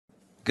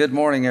Good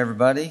morning,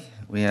 everybody.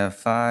 We have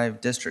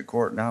 5 district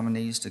court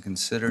nominees to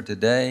consider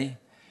today.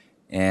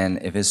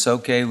 And if it's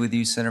okay with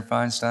you, Senator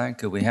Feinstein,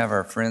 could we have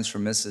our friends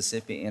from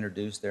Mississippi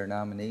introduce their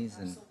nominees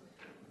and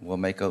we'll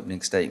make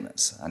opening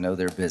statements. I know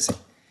they're busy.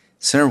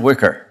 Senator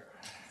Wicker.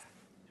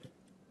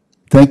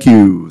 Thank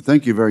you.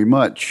 Thank you very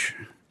much,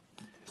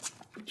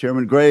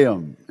 Chairman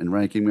Graham and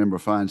Ranking Member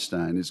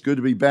Feinstein. It's good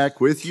to be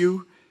back with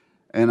you,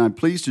 and I'm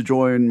pleased to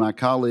join my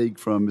colleague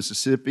from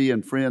Mississippi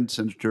and friend,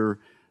 Senator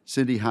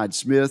Cindy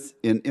Hyde-Smith,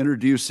 in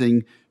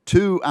introducing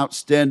 2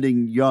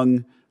 outstanding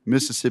young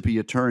Mississippi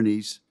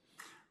attorneys,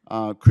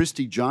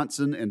 Kristi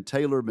Johnson and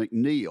Taylor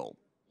McNeel,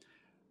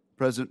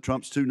 President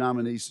Trump's 2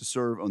 nominees to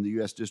serve on the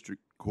U.S.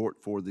 District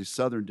Court for the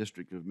Southern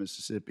District of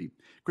Mississippi.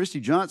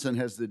 Kristi Johnson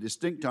has the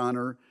distinct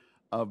honor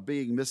of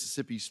being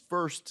Mississippi's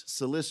first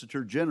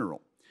Solicitor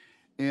General.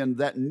 In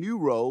that new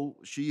role,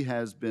 she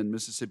has been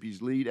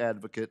Mississippi's lead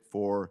advocate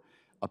for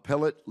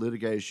appellate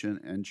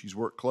litigation, and she's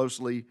worked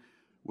closely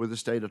with the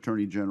state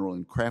attorney general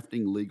in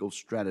crafting legal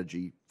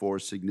strategy for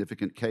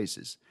significant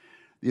cases.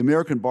 The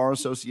American Bar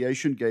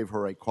Association gave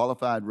her a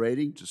qualified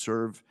rating to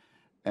serve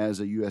as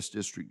a U.S.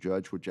 district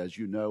judge, which, as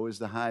you know, is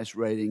the highest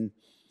rating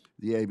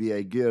the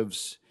ABA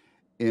gives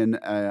in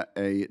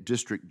a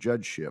district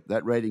judgeship.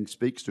 That rating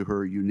speaks to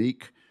her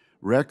unique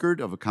record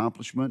of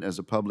accomplishment as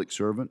a public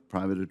servant,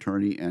 private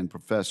attorney, and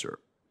professor.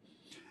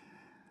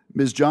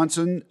 Ms.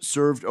 Johnson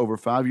served over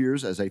 5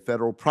 years as a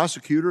federal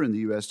prosecutor in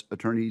the U.S.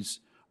 Attorney's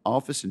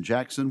Office in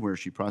Jackson, where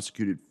she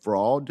prosecuted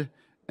fraud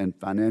and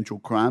financial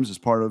crimes as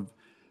part of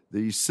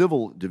the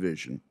civil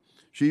division.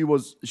 She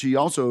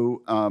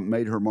also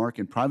made her mark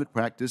in private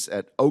practice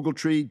at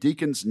Ogletree,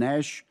 Deacons,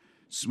 Nash,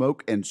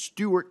 Smoke, and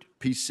Stewart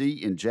PC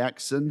in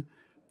Jackson,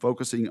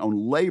 focusing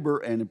on labor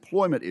and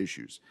employment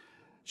issues.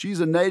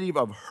 She's a native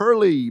of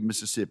Hurley,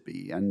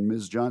 Mississippi, and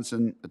Ms.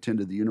 Johnson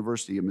attended the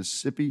University of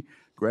Mississippi,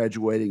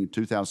 graduating in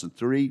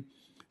 2003.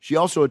 She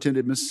also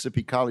attended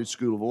Mississippi College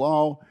School of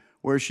Law,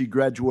 where she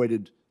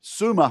graduated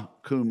summa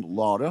cum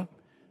laude,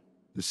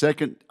 the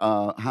second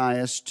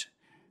highest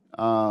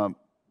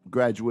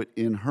graduate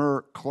in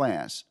her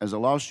class. As a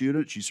law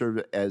student, she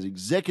served as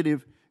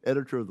executive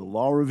editor of the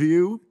Law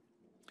Review.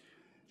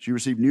 She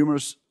received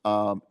numerous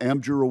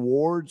AmJur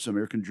awards,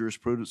 American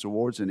Jurisprudence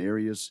Awards, in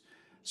areas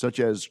such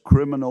as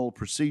criminal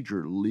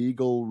procedure,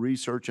 legal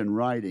research and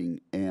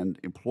writing, and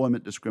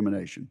employment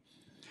discrimination.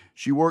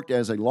 She worked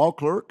as a law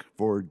clerk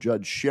for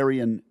Judge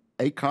Sherian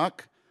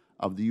Aycock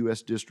of the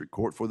U.S. District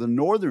Court for the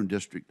Northern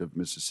District of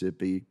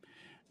Mississippi,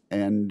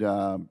 and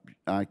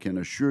I can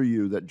assure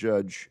you that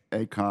Judge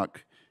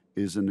Aycock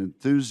is an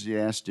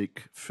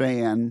enthusiastic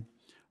fan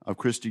of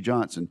Kristi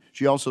Johnson.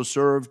 She also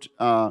served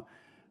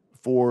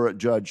for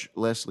Judge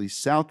Leslie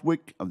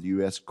Southwick of the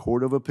U.S.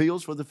 Court of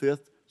Appeals for the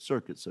Fifth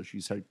Circuit. So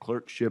she's had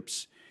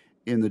clerkships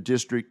in the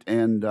district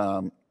and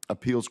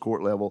appeals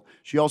court level.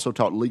 She also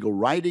taught legal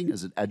writing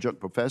as an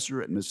adjunct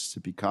professor at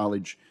Mississippi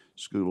College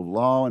School of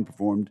Law and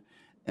performed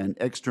an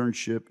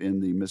externship in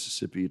the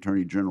Mississippi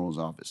Attorney General's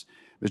office.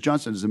 Ms.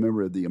 Johnson is a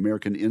member of the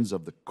American Inns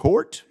of the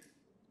Court,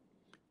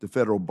 the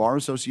Federal Bar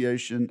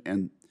Association,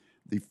 and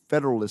the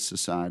Federalist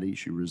Society.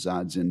 She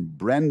resides in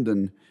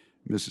Brandon,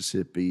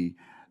 Mississippi.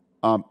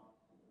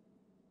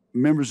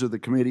 Members of the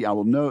committee, I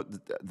will note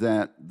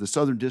that the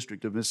Southern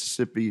District of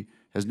Mississippi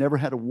has never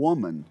had a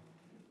woman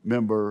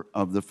member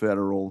of the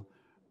federal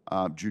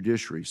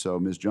judiciary. So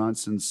Ms.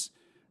 Johnson's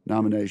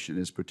nomination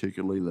is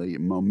particularly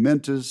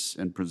momentous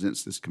and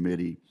presents this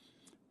committee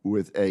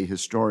with a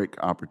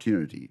historic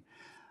opportunity.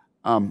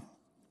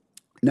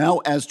 Now,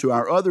 as to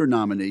our other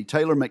nominee,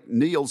 Taylor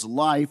McNeel's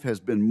life has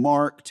been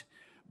marked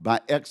by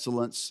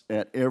excellence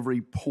at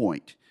every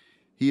point.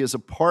 He is a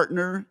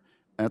partner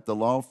at the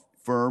law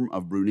firm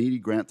of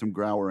Brunini, Grantham,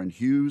 Grauer, and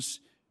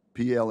Hughes,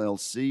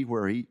 PLLC,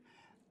 where he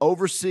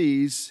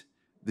oversees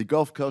the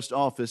Gulf Coast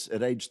office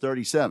at age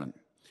 37.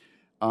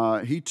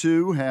 He,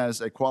 too, has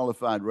a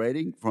qualified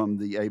rating from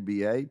the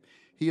ABA.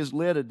 He has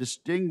led a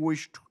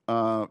distinguished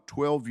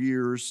 12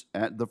 years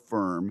at the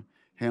firm,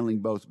 handling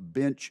both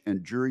bench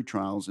and jury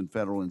trials in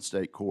federal and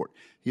state court.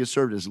 He has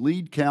served as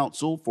lead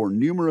counsel for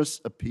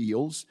numerous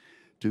appeals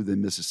to the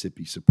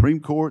Mississippi Supreme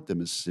Court, the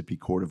Mississippi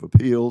Court of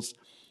Appeals,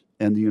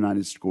 and the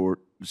United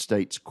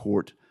States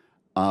Court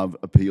of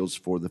Appeals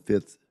for the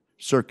Fifth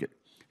Circuit.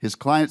 His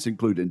clients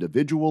include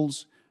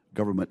individuals,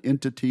 government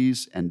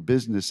entities, and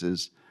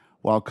businesses,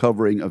 while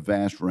covering a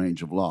vast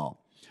range of law.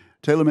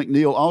 Taylor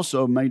McNeel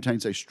also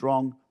maintains a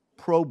strong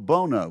pro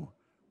bono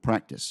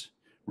practice,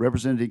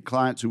 representing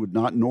clients who would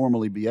not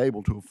normally be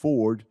able to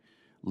afford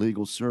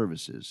legal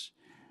services.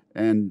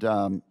 And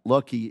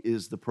lucky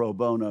is the pro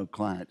bono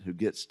client who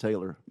gets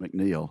Taylor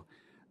McNeel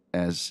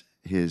as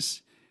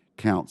his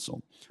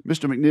counsel.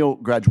 Mr.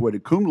 McNeel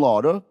graduated cum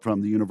laude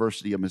from the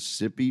University of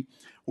Mississippi,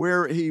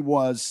 where he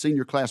was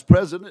senior class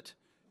president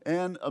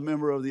and a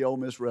member of the Ole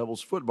Miss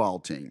Rebels football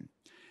team.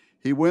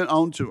 He went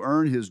on to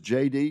earn his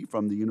JD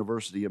from the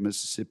University of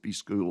Mississippi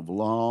School of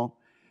Law,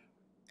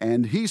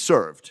 and he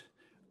served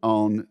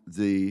on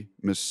the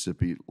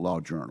Mississippi Law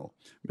Journal.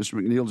 Mr.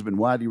 McNeel has been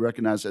widely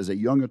recognized as a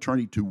young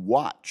attorney to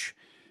watch.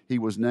 he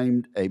was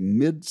named a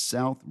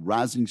Mid-South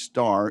Rising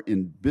Star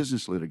in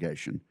business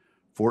litigation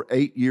for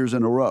 8 years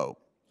in a row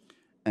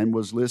and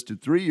was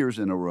listed 3 years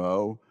in a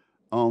row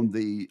on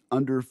the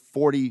under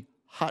 40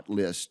 hot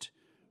list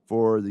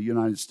for the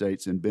United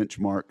States in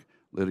benchmark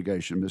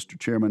litigation. Mr.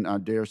 Chairman, I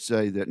dare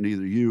say that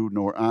neither you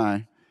nor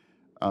I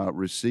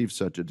received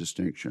such a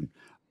distinction.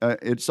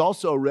 It's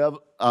also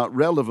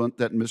relevant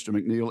that Mr.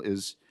 McNeel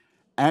is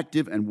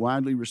active and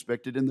widely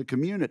respected in the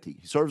community.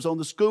 He serves on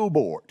the school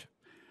board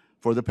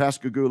for the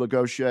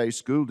Pascagoula-Gaucher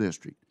School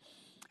District.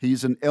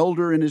 He's an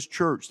elder in his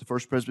church, the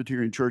First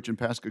Presbyterian Church in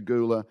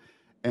Pascagoula,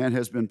 and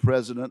has been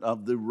president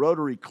of the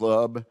Rotary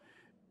Club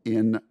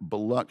in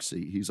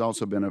Biloxi. He's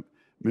also been a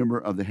member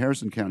of the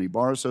Harrison County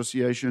Bar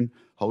Association,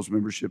 holds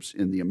memberships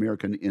in the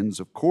American Inns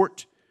of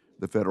Court,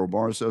 the Federal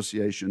Bar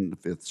Association, the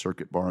Fifth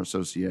Circuit Bar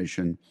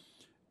Association,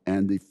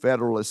 and the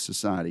Federalist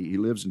Society. He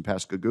lives in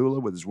Pascagoula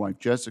with his wife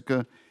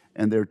Jessica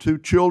and their 2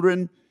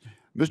 children.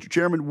 Mr.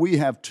 Chairman, we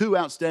have 2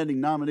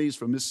 outstanding nominees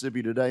from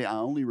Mississippi today. I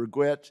only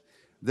regret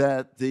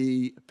that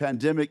the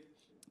pandemic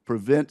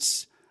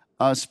prevents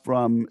us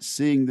from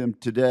seeing them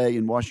today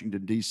in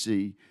Washington,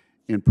 D.C.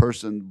 in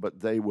person, but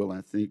they will,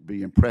 I think,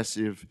 be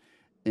impressive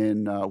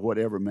in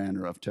whatever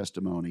manner of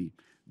testimony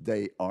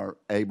they are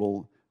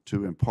able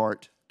to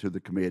impart to the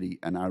committee,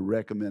 and I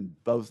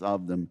recommend both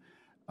of them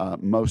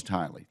most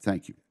highly.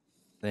 Thank you.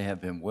 They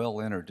have been well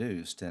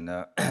introduced, and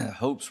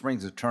hope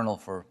springs eternal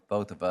for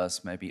both of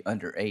us, maybe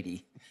under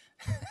 80,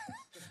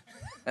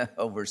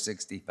 over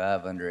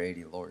 65, under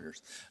 80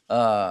 lawyers.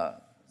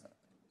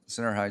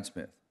 Senator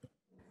Hyde-Smith.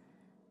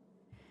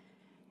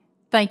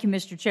 Thank you,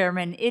 Mr.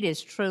 Chairman. It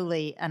is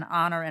truly an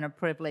honor and a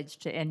privilege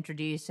to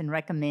introduce and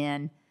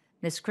recommend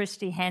Ms.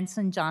 Kristi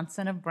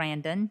Hanson-Johnson of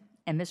Brandon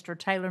and Mr.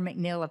 Taylor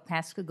McNeel of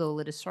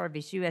Pascagoula to serve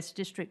as U.S.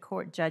 District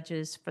Court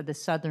judges for the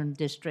Southern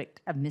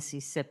District of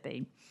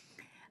Mississippi.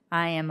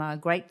 I am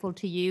grateful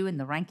to you and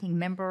the ranking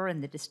member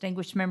and the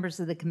distinguished members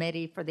of the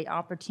committee for the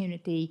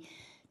opportunity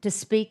to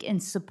speak in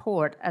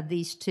support of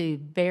these 2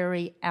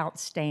 very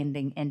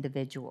outstanding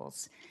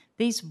individuals.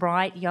 These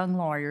bright young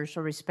lawyers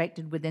are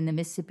respected within the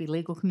Mississippi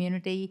legal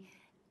community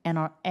and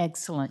are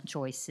excellent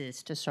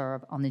choices to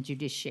serve on the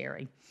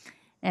judiciary.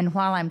 And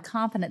while I'm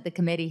confident the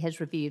committee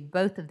has reviewed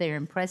both of their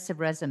impressive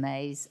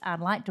resumes, I'd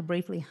like to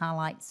briefly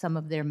highlight some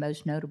of their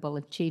most notable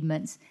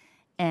achievements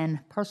and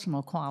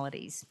personal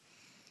qualities.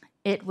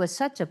 It was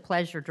such a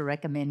pleasure to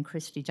recommend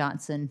Kristi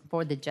Johnson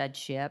for the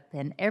judgeship,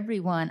 and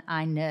everyone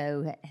I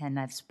know and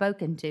I've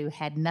spoken to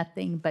had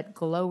nothing but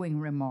glowing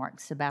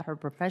remarks about her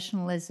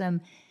professionalism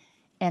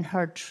and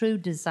her true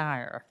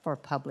desire for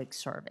public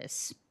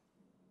service.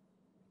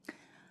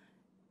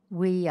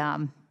 We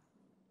are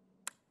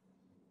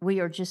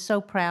just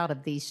so proud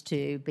of these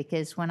 2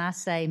 because when I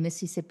say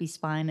Mississippi's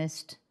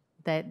finest,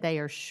 that they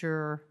are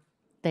sure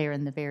they're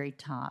in the very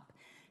top.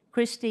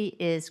 Kristi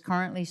is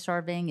currently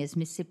serving as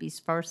Mississippi's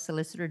first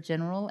Solicitor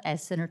General,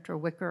 as Senator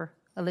Wicker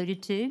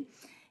alluded to,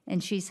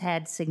 and she's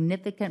had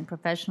significant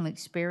professional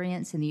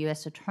experience in the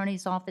U.S.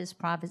 Attorney's Office,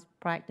 private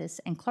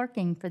practice, and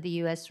clerking for the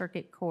U.S.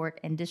 Circuit Court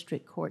and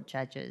District Court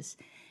judges.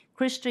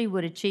 Kristi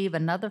would achieve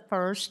another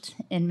first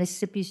in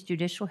Mississippi's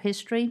judicial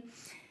history.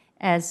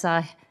 As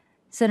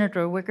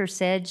Senator Wicker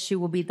said, she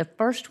will be the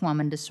first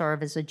woman to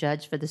serve as a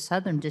judge for the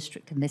Southern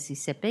District of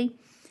Mississippi,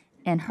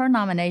 and her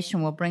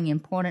nomination will bring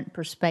important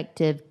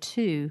perspective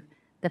to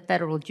the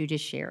federal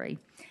judiciary.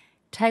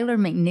 Taylor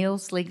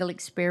McNeel's legal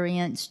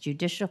experience,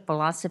 judicial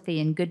philosophy,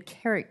 and good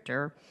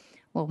character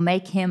will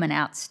make him an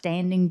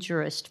outstanding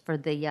jurist for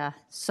the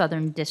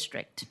Southern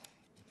District.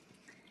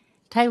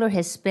 Taylor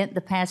has spent the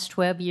past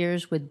 12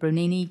 years with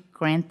Brunini,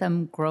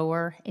 Grantham,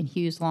 Grower, and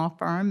Hughes Law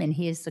Firm, and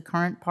he is the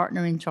current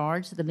partner in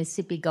charge of the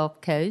Mississippi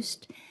Gulf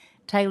Coast.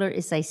 Taylor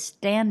is a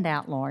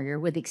standout lawyer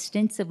with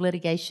extensive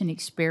litigation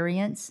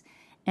experience,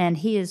 and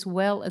he is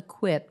well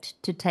equipped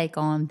to take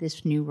on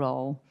this new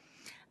role.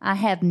 I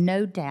have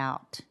no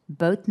doubt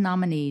both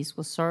nominees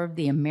will serve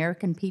the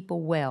American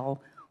people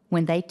well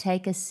when they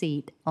take a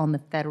seat on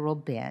the federal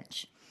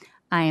bench.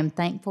 I am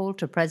thankful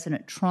to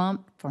President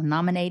Trump for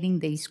nominating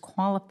these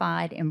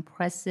qualified,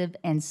 impressive,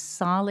 and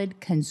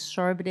solid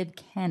conservative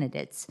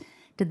candidates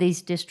to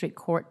these district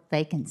court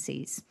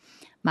vacancies.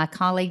 My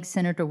colleague,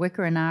 Senator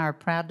Wicker, and I are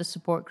proud to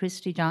support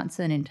Kristi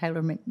Johnson and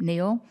Taylor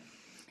McNeel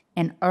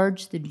and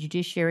urge the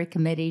Judiciary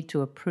Committee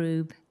to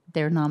approve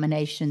their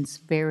nominations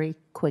very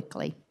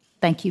quickly.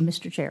 Thank you,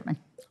 Mr. Chairman.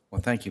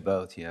 Well, thank you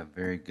both. You have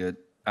very good,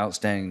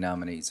 outstanding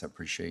nominees. I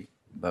appreciate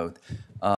both.